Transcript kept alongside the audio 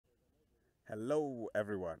Hello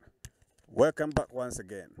everyone, welcome back once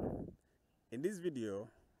again. In this video,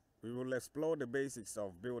 we will explore the basics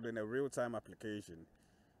of building a real-time application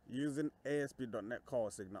using ASP.NET Core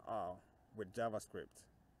SignalR with JavaScript.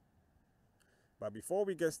 But before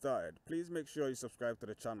we get started, please make sure you subscribe to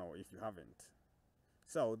the channel if you haven't.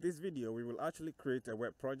 So this video, we will actually create a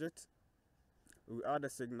web project. We will add a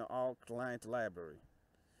SignalR client library.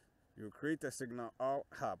 You will create a SignalR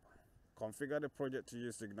hub, configure the project to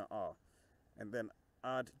use SignalR, and then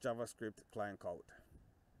add JavaScript client code.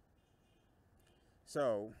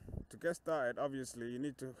 So to get started, obviously you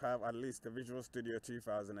need to have at least the Visual Studio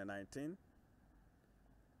 2019,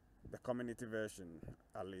 the community version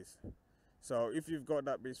at least. So if you've got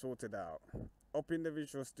that bit sorted out, open the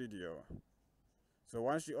Visual Studio. So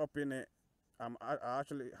once you open it, I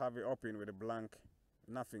actually have it open with a blank,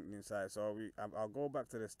 nothing inside. So I'll go back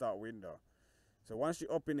to the start window. So once you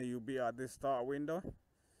open it, you'll be at this start window.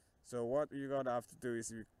 So what you're going to have to do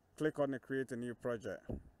is you click on the create a new project.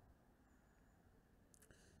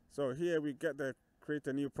 So here we get the create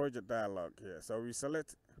a new project dialog here. So we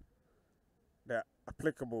select the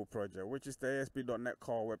applicable project, which is the ASP.NET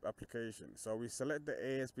Core web application. So we select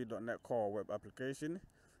the ASP.NET Core web application.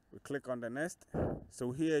 We click on the next.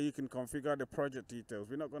 So here you can configure the project details.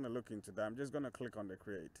 We're not going to look into that. I'm just going to click on the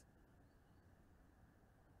create.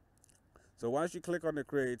 So once you click on the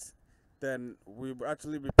create, then we will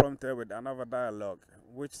actually be prompted with another dialog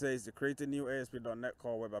which says to create a new ASP.NET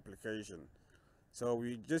Core web application. So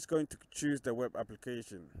we're just going to choose the web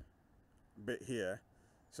application bit here.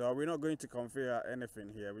 So we're not going to configure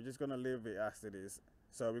anything here. We're just going to leave it as it is.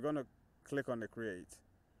 So we're going to click on the create.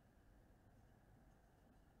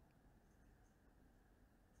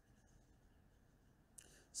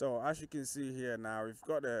 So as you can see here now, we've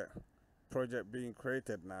got a project being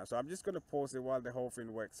created now. So I'm just going to pause it while the whole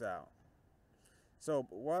thing works out. So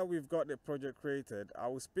while we've got the project created, I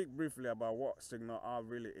will speak briefly about what SignalR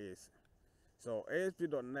really is. So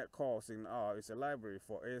ASP.NET Core SignalR is a library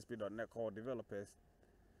for ASP.NET Core developers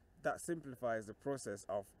that simplifies the process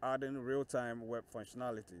of adding real-time web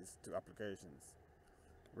functionalities to applications.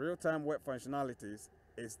 Real-time web functionalities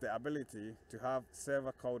is the ability to have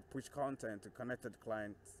server code push content to connected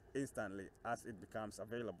clients instantly as it becomes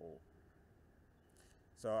available.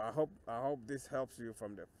 So I hope this helps you for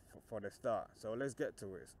the start. So let's get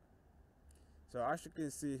to it. So as you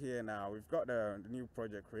can see here now, we've got the new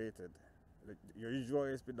project created, your usual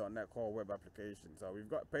ASP.NET Core web application. So we've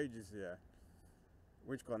got pages here,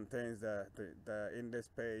 which contains the index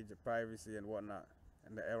page, the privacy and whatnot,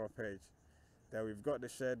 and the error page. Then we've got the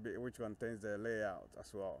shared bit, which contains the layout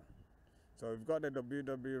as well. So we've got the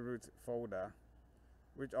www root folder,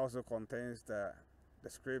 which also contains the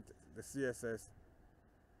script, the CSS,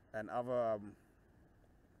 and other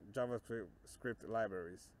JavaScript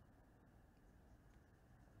libraries.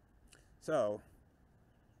 So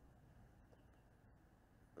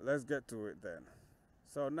let's get to it then.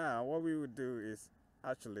 So now what we would do is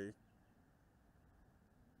actually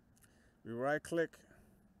we right click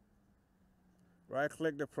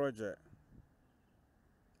the project.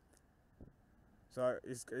 So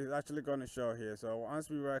it's actually going to show here. So once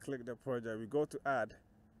we right click the project, we go to add,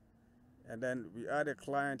 and then we add a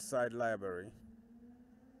client side library.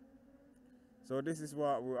 So this is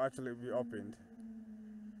what will actually be opened.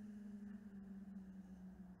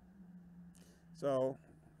 So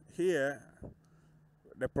here,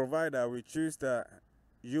 the provider, we choose the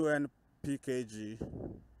UNPKG.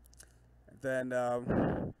 Then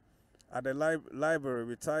at the library,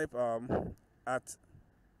 we type at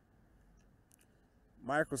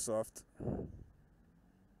Microsoft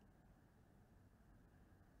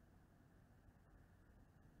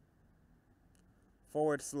 /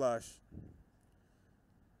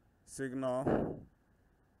 SignalR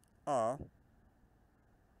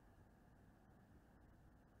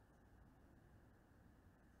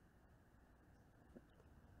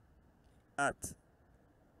at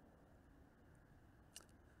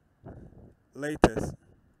latest.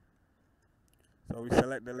 So we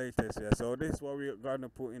select the latest here. So this is what we're going to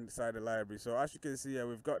put inside the library. So as you can see here,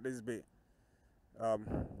 we've got this bit up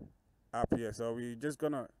here. So we're just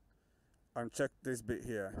gonna uncheck this bit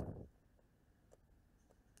here.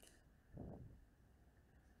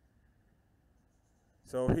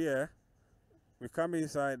 So here we come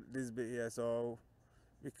inside this bit here. So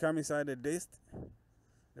we come inside the disk,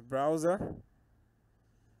 the browser,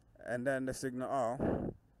 and then the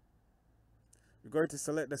SignalR. We're going to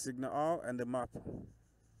select the SignalR and the map,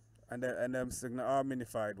 and then SignalR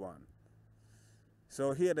minified one.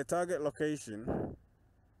 So here the target location,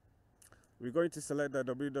 we're going to select the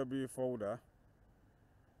www folder.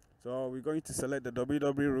 So we're going to select the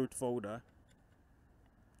www root folder,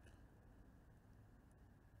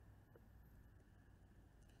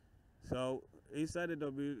 So inside the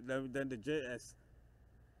W, then the JS.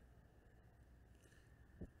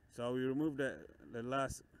 So we remove the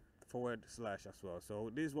last forward slash as well.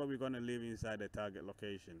 So this is what we're going to leave inside the target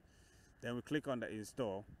location. Then we click on the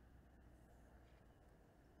install.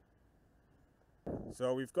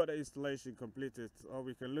 So we've got the installation completed, or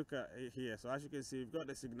we can look at it here. So as you can see, we've got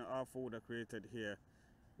the SignalR folder created here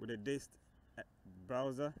with the dist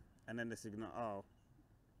browser and then the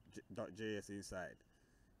SignalR.js inside.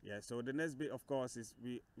 Yeah, so the next bit, of course, is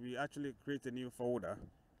we actually create a new folder.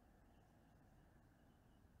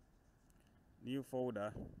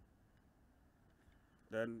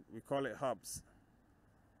 Then we call it hubs.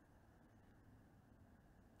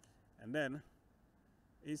 And then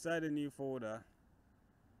inside the new folder,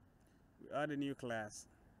 we add a new class.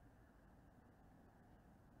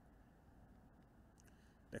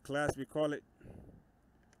 The class, we call it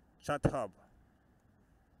chat hub.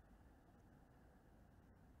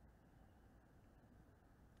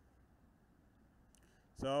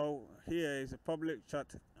 So here is a public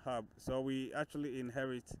chat hub. So we actually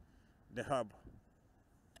inherit the hub.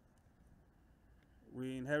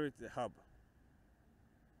 We inherit the hub.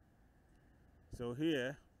 So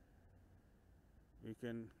here we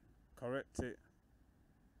can correct it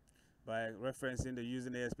by referencing the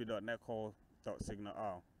using ASP.NET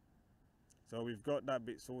call.SignalR. So we've got that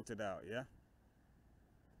bit sorted out, yeah?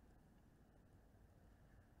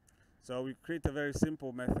 So we create a very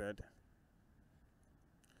simple method.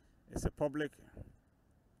 It's a public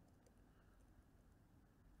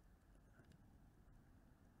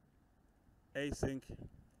async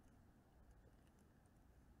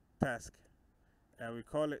task, and we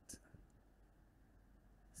call it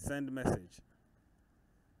send message.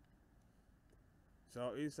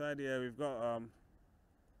 So inside here we've got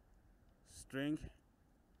string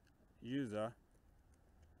user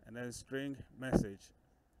and then string message.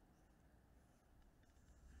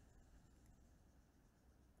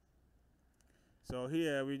 So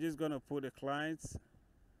here we're just gonna put the clients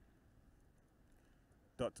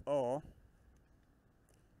 .or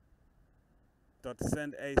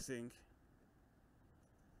 .send async.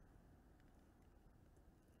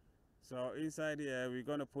 So inside here we're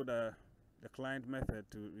gonna put the client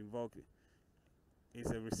method to invoke it.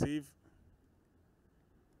 It's a receive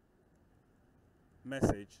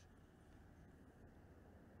message.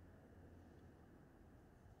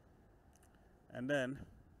 And then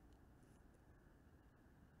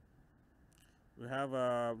we have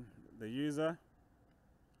the user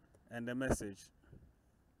and the message.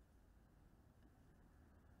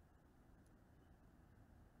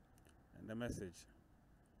 And the message.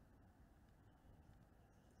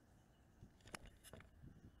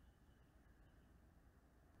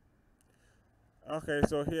 Okay,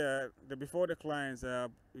 so here, before the clients, we're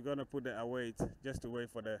gonna put the await just to wait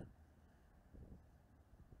for the.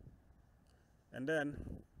 And then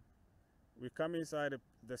we come inside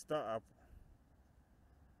the startup.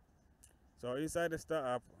 So inside the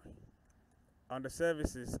startup, on the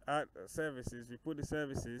services, add services, we put the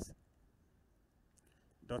services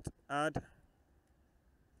dot add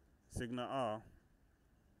SignalR.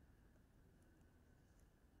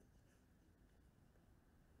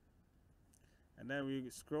 And then we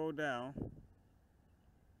scroll down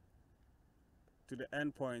to the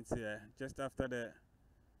endpoints here, just after the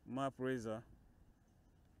map razor.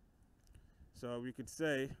 So we could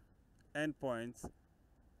say endpoints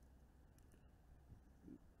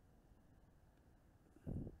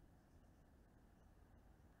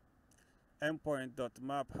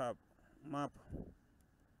endpoint.map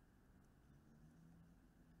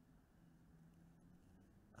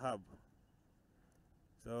hub.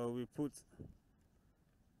 So we put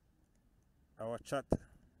our chat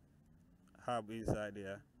hub inside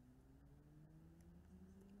here.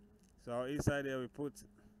 So inside here we put /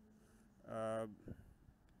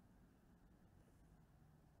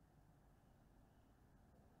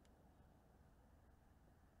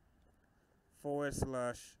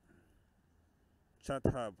 chat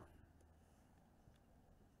hub.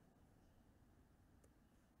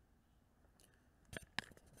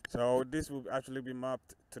 So this will actually be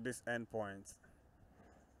mapped to this endpoint.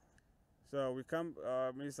 So we come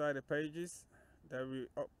inside the pages, then we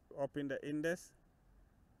open the index.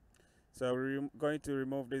 So we're going to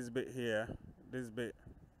remove this bit here, this bit.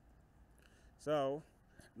 So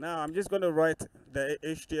now I'm just going to write the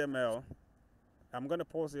HTML. I'm going to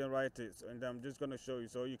pause it and write it, and I'm just going to show you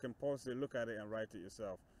so you can pause it, look at it, and write it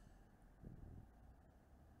yourself.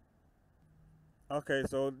 Okay,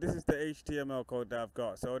 so this is the HTML code that I've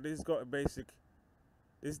got. So this has got a basic,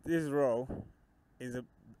 this row is it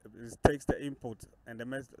takes the input and the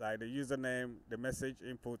like the username, the message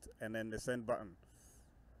input, and then the send button.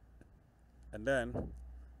 And then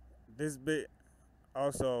this bit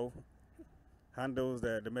also handles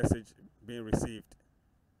the message being received.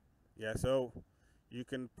 Yeah, so you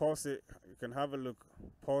can pause it, you can have a look,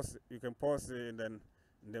 pause it, you can pause it, and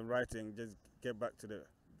then writing, just get back to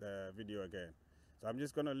the video again. So I'm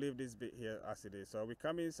just gonna leave this bit here as it is. So we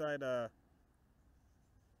come inside the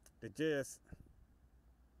JS.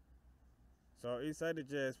 So inside the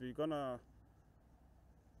JS, we're gonna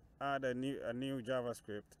add a new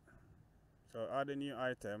JavaScript. So add a new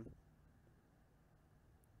item.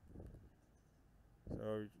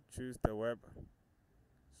 So choose the web,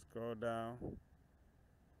 scroll down.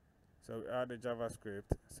 So we add the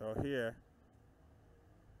JavaScript. So here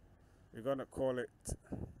we're gonna call it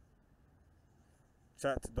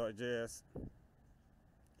chat.js.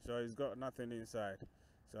 So it's got nothing inside.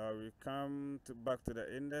 So we come back to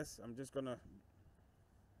the index. I'm just gonna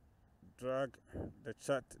drag the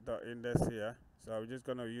chat.index here. So we're just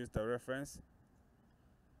gonna use the reference,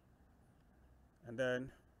 and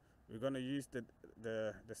then we're gonna use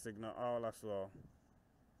the SignalR as well.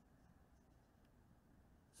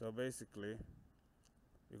 So basically,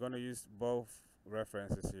 we're gonna use both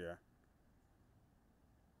references here.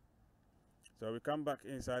 So we come back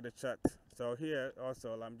inside the chat. So here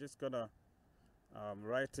also, I'm just gonna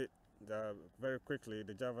write it very quickly,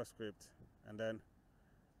 the JavaScript, and then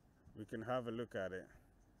we can have a look at it.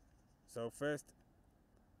 So first,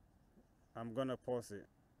 I'm gonna pause it.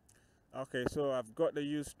 Okay, so I've got the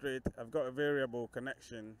use straight. I've got a variable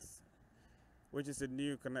connections, which is a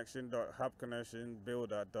new connection.hub connection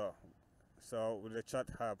builder. So with the chat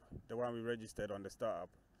hub, the one we registered on the startup.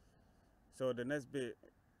 So the next bit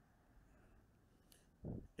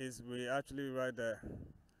is we actually write the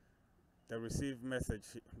receive message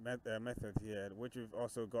method here, which we've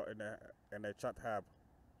also got in the chat hub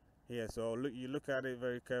here. So you look at it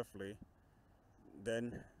very carefully,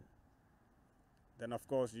 then of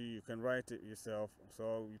course you can write it yourself.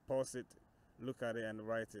 So you pause it, look at it, and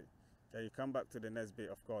write it. Then you come back to the next bit.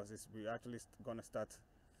 Of course, we actually gonna start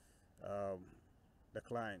the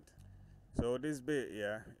client. So this bit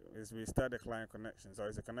here is we start the client connection. So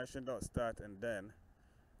it's a connection.start, and then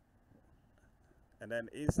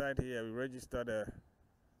inside here we register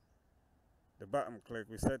the button click.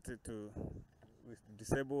 We set it to, we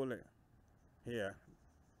disable it here.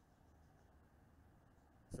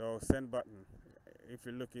 So send button. If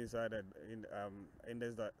you look inside in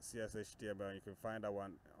index.cshtml, you can find that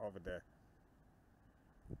one over there.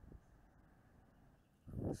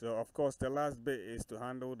 So of course the last bit is to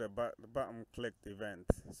handle the button clicked event.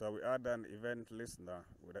 So we add an event listener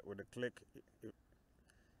with a click,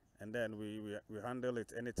 and then we handle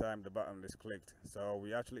it anytime the button is clicked. So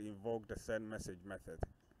we actually invoke the send message method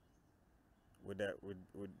with the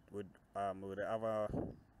other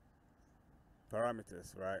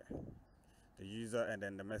parameters, right? The user and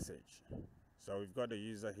then the message. So we've got the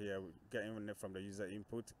user here, we're getting it from the user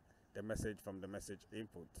input, the message from the message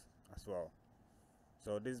input as well.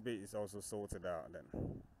 So this bit is also sorted out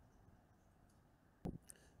then.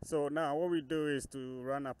 So now what we do is to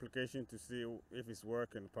run application to see if it's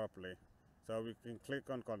working properly. So we can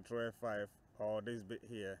click on Ctrl F5 or this bit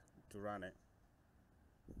here to run it.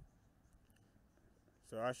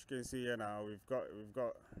 So as you can see here now, we've got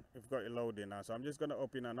it loading now. So I'm just gonna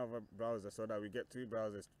open another browser so that we get two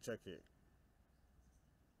browsers to check it.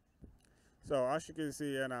 So as you can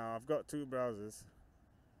see here now, I've got two browsers.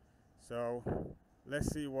 So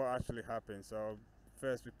let's see what actually happens. So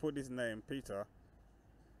first we put this name, Peter,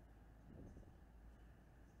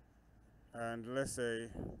 and let's say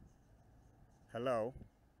hello.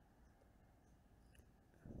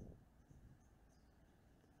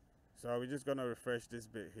 So we're just gonna refresh this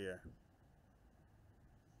bit here.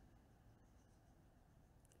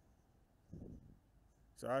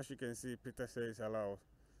 So as you can see, Peter says hello.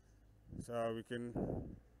 So we can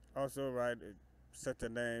also set a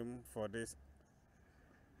name for this,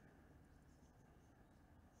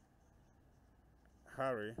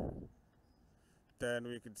 Harry. Then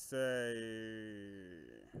we could say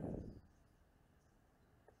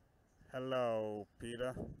hello,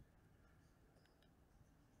 Peter.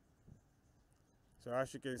 So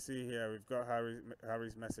as you can see here, we've got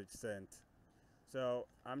Harry's message sent. So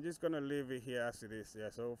I'm just gonna leave it here as it is.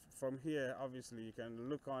 Yeah. So from here, obviously, you can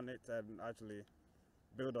look on it and actually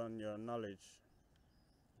build on your knowledge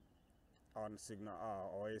on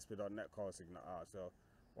SignalR or ASP.NET called SignalR. So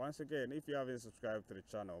once again, if you haven't subscribed to the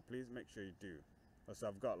channel, please make sure you do. Also,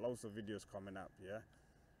 I've got lots of videos coming up. Yeah.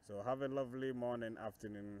 So have a lovely morning,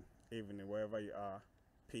 afternoon, evening, wherever you are.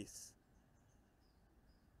 Peace.